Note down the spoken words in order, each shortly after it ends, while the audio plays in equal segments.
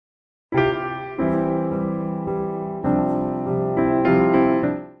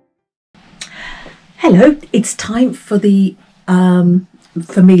Hello, it's time for the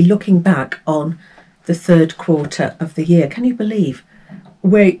for me looking back on the third quarter of the year. Can you believe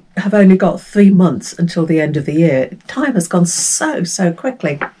we have only got 3 months until the end of the year? Time has gone so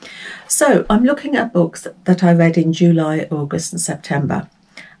quickly. So I'm looking at books that I read in July, August and September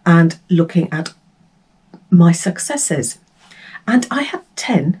and looking at my successes. And I had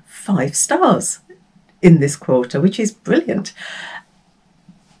 10 5-stars in this quarter, which is brilliant.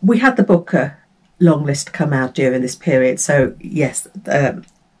 We had the Booker long list come out during this period, so yes,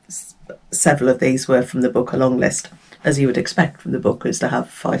 several of these were from the Booker long list, as you would expect from the Bookers to have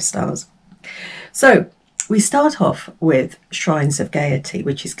 5 stars. So we start off with Shrines of Gaiety,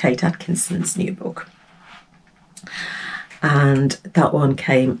 which is Kate Atkinson's new book, and that one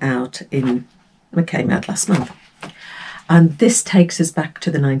came out last month. And this takes us back to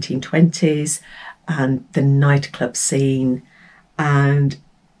the 1920s and the nightclub scene, and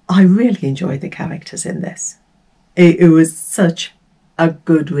I really enjoyed the characters in this. It was such a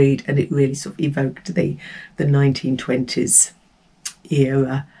good read, and it really sort of evoked the 1920s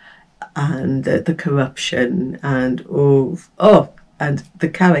era and the corruption and and the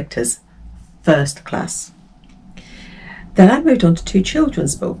characters, first class. Then I moved on to 2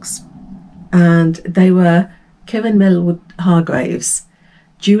 children's books, and they were Kiran Millwood-Hargrave's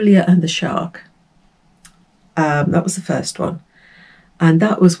Julia and the Shark. That was the first one. And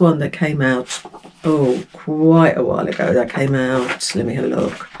that was one that came out, quite a while ago. That came out, let me have a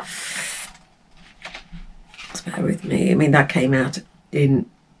look. Bear with me. I mean, that came out in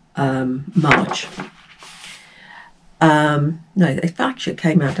March. No, it actually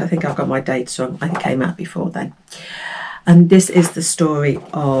came out, I think I've got my dates wrong. I think it came out before then. And this is the story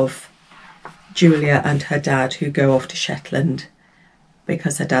of Julia and her dad, who go off to Shetland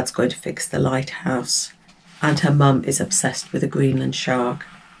because her dad's going to fix the lighthouse. And her mum is obsessed with a Greenland shark.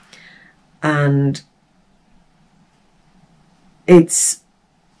 And it's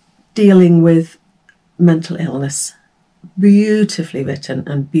dealing with mental illness. Beautifully written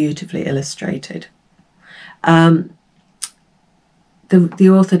and beautifully illustrated. The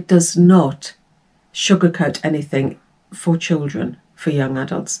author does not sugarcoat anything for children, for young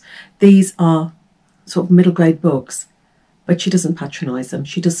adults. These are sort of middle grade books, but she doesn't patronise them.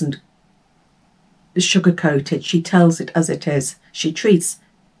 She doesn't sugarcoat it. She tells it as it is. She treats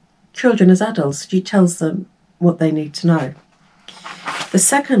children as adults. She tells them what they need to know. The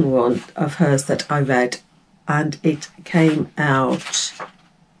second one of hers that I read, and it came out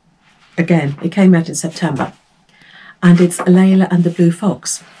in September, and it's Leila and the Blue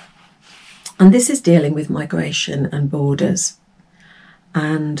Fox. And this is dealing with migration and borders.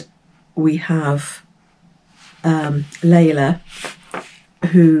 And we have Leila,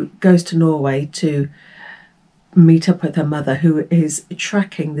 who goes to Norway to meet up with her mother, who is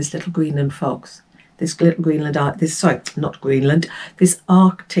tracking this little Greenland fox, this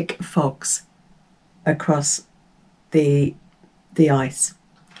Arctic fox across the ice.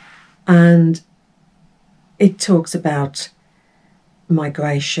 And it talks about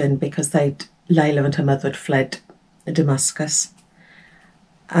migration because Leila and her mother had fled Damascus,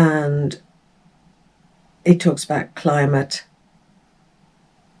 and it talks about climate.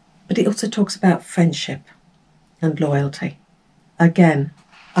 But it also talks about friendship and loyalty. Again,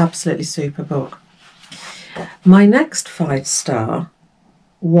 absolutely super book. My next 5-star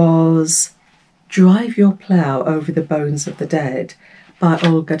was Drive Your Plow Over the Bones of the Dead by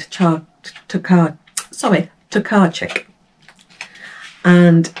Olga Tokarczuk.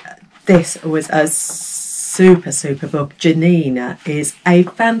 And this was a super book. Janina is a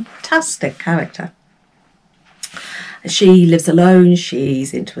fantastic character. She lives alone,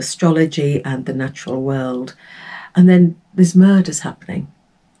 she's into astrology and the natural world. And then there's murders happening.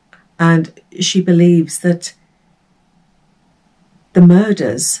 And she believes that the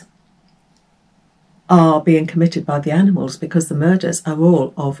murders are being committed by the animals because the murders are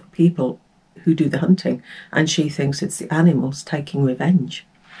all of people who do the hunting. And she thinks it's the animals taking revenge.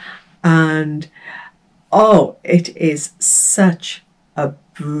 And, it is such a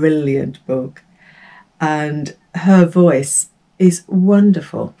brilliant book. And her voice is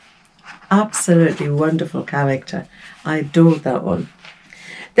wonderful. Absolutely wonderful character. I adored that one.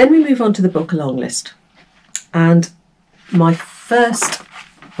 Then we move on to the book long list. And my first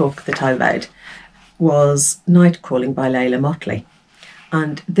book that I read was Nightcrawling by Leila Mottley.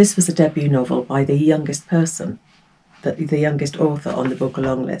 And this was a debut novel by the youngest person, the youngest author on the book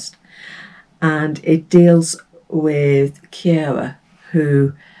long list. And it deals with Kiara,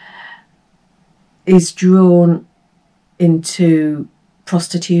 who is drawn into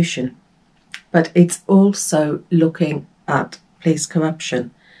prostitution, but it's also looking at police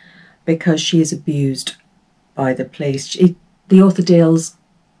corruption because she is abused by the police. The author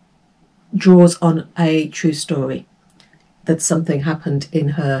draws on a true story, that something happened in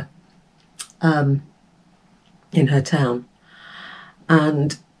her town,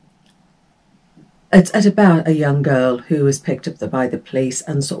 and it's about a young girl who was picked up by the police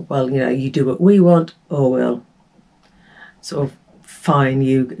and sort of, well, you know, you do what we want or we'll sort of fine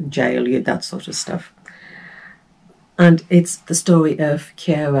you, jail you, that sort of stuff. And it's the story of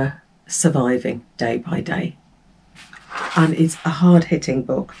Kiara surviving day by day. And it's a hard-hitting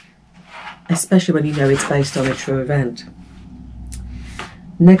book, especially when you know it's based on a true event.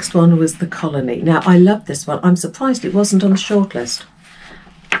 Next one was The Colony. Now, I love this one. I'm surprised it wasn't on the shortlist.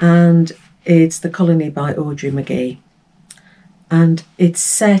 And it's The Colony by Audrey Magee. And it's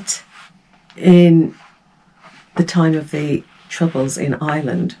set in the time of the Troubles in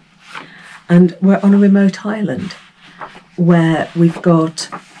Ireland. And we're on a remote island where we've got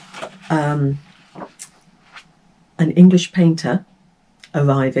an English painter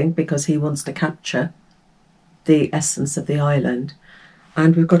arriving because he wants to capture the essence of the island.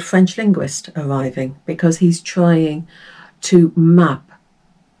 And we've got a French linguist arriving because he's trying to map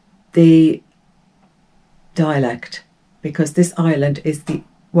the dialect, because this island is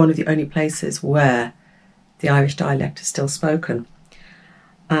one of the only places where the Irish dialect is still spoken.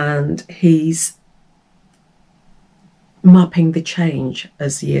 And he's mapping the change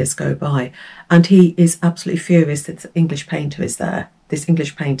as years go by. And he is absolutely furious that the English painter is there, this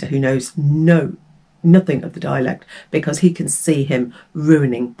English painter who knows nothing of the dialect, because he can see him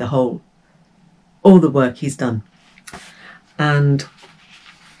ruining all the work he's done. And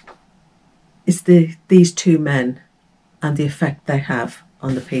it's these two men and the effect they have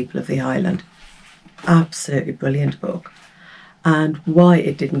on the people of the island. Absolutely brilliant book. And why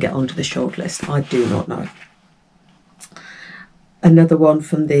it didn't get onto the shortlist, I do not know. Another one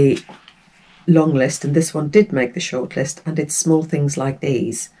from the long list, and this one did make the shortlist, and it's Small Things Like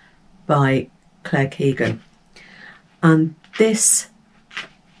These by Keegan. And this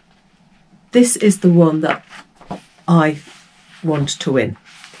is the one that I want to win.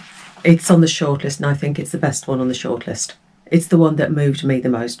 It's on the shortlist, and I think it's the best one on the shortlist. It's the one that moved me the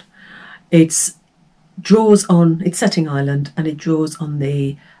most. It's setting Ireland, and it draws on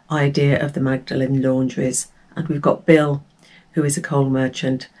the idea of the Magdalen laundries. And we've got Bill, who is a coal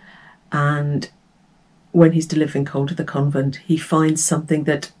merchant, and when he's delivering coal to the convent, he finds something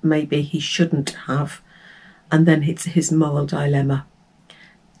that maybe he shouldn't have, and then it's his moral dilemma.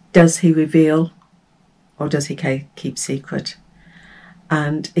 Does he reveal, or does he keep secret?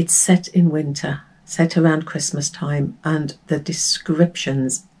 And it's set in winter, set around Christmas time, and the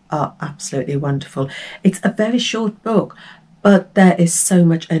descriptions are absolutely wonderful. It's a very short book, but there is so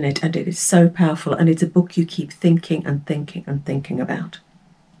much in it, and it is so powerful, and it's a book you keep thinking and thinking and thinking about.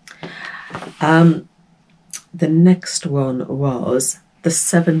 The next one was The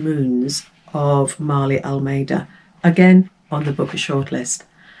Seven Moons of Maali Almeida, again on the Booker shortlist.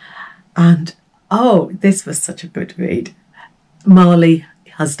 And oh, this was such a good read. Maali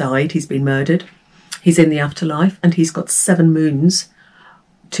has died, he's been murdered, he's in the afterlife, and he's got 7 moons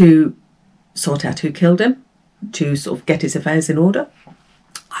to sort out who killed him, to sort of get his affairs in order.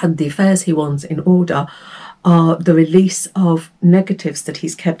 And the affairs he wants in order are the release of negatives that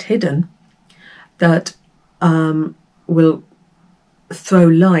he's kept hidden that will throw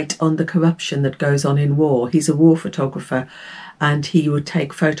light on the corruption that goes on in war. He's a war photographer, and he would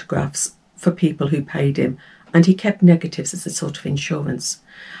take photographs for people who paid him, and he kept negatives as a sort of insurance.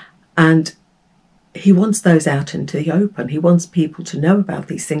 And he wants those out into the open. He wants people to know about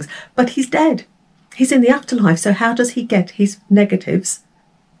these things, but he's dead. He's in the afterlife, so how does he get his negatives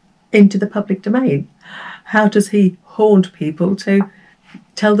into the public domain? How does he haunt people to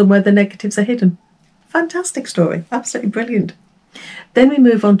tell them where the negatives are hidden? Fantastic story, absolutely brilliant. Then we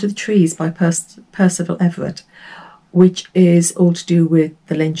move on to The Trees by Percival Everett, which is all to do with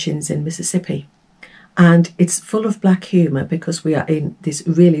the lynchings in Mississippi. And it's full of black humour because we are in this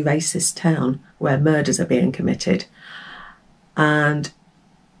really racist town where murders are being committed. And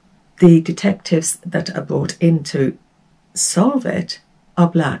the detectives that are brought in to solve it are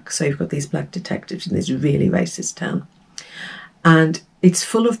black. So you've got these black detectives in this really racist town. And it's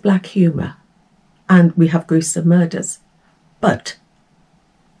full of black humour. And we have gruesome murders. But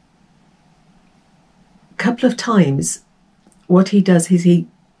a couple of times what he does is he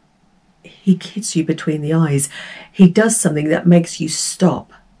hits you between the eyes. He does something that makes you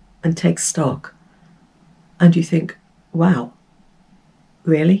stop and take stock. And you think, wow,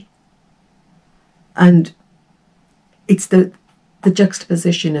 really? And it's the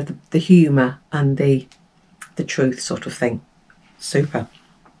juxtaposition of the humour and the truth sort of thing. Super.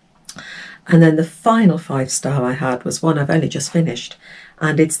 And then the final 5-star I had was one I've only just finished,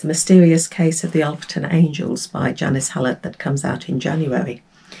 and it's The Mysterious Case of the Alperton Angels by Janice Hallett that comes out in January.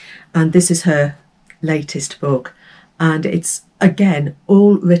 And this is her latest book, and it's again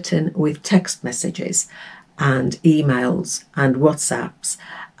all written with text messages and emails and WhatsApps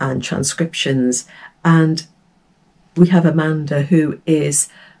and transcriptions. And we have Amanda, who is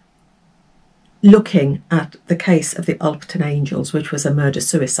looking at the case of the Alperton Angels, which was a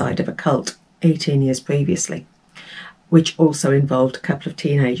murder-suicide of a cult 18 years previously, which also involved a couple of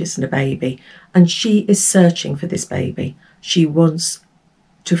teenagers and a baby. And she is searching for this baby. She wants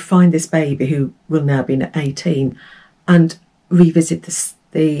to find this baby, who will now be 18, and revisit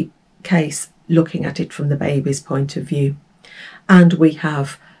the case, looking at it from the baby's point of view. And we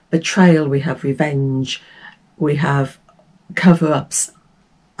have betrayal, we have revenge, we have cover-ups.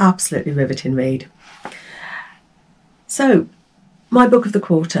 Absolutely riveting read. So, my book of the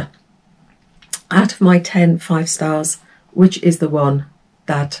quarter. Out of my 10 5-stars, which is the one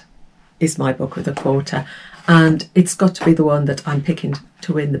that is my book of the quarter? And it's got to be the one that I'm picking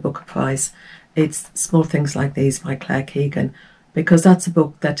to win the Booker Prize. It's Small Things Like These by Claire Keegan, because that's a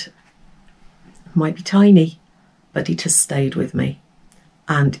book that might be tiny, but it has stayed with me,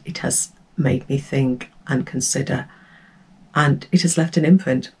 and it has made me think and consider, and it has left an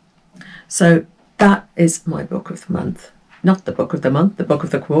imprint. So that is my book of the month. Not the book of the month, the book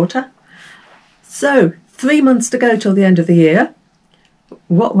of the quarter. So 3 months to go till the end of the year.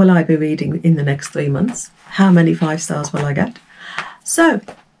 What will I be reading in the next 3 months? How many 5-stars will I get? So,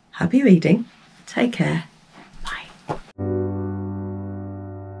 happy reading. Take care.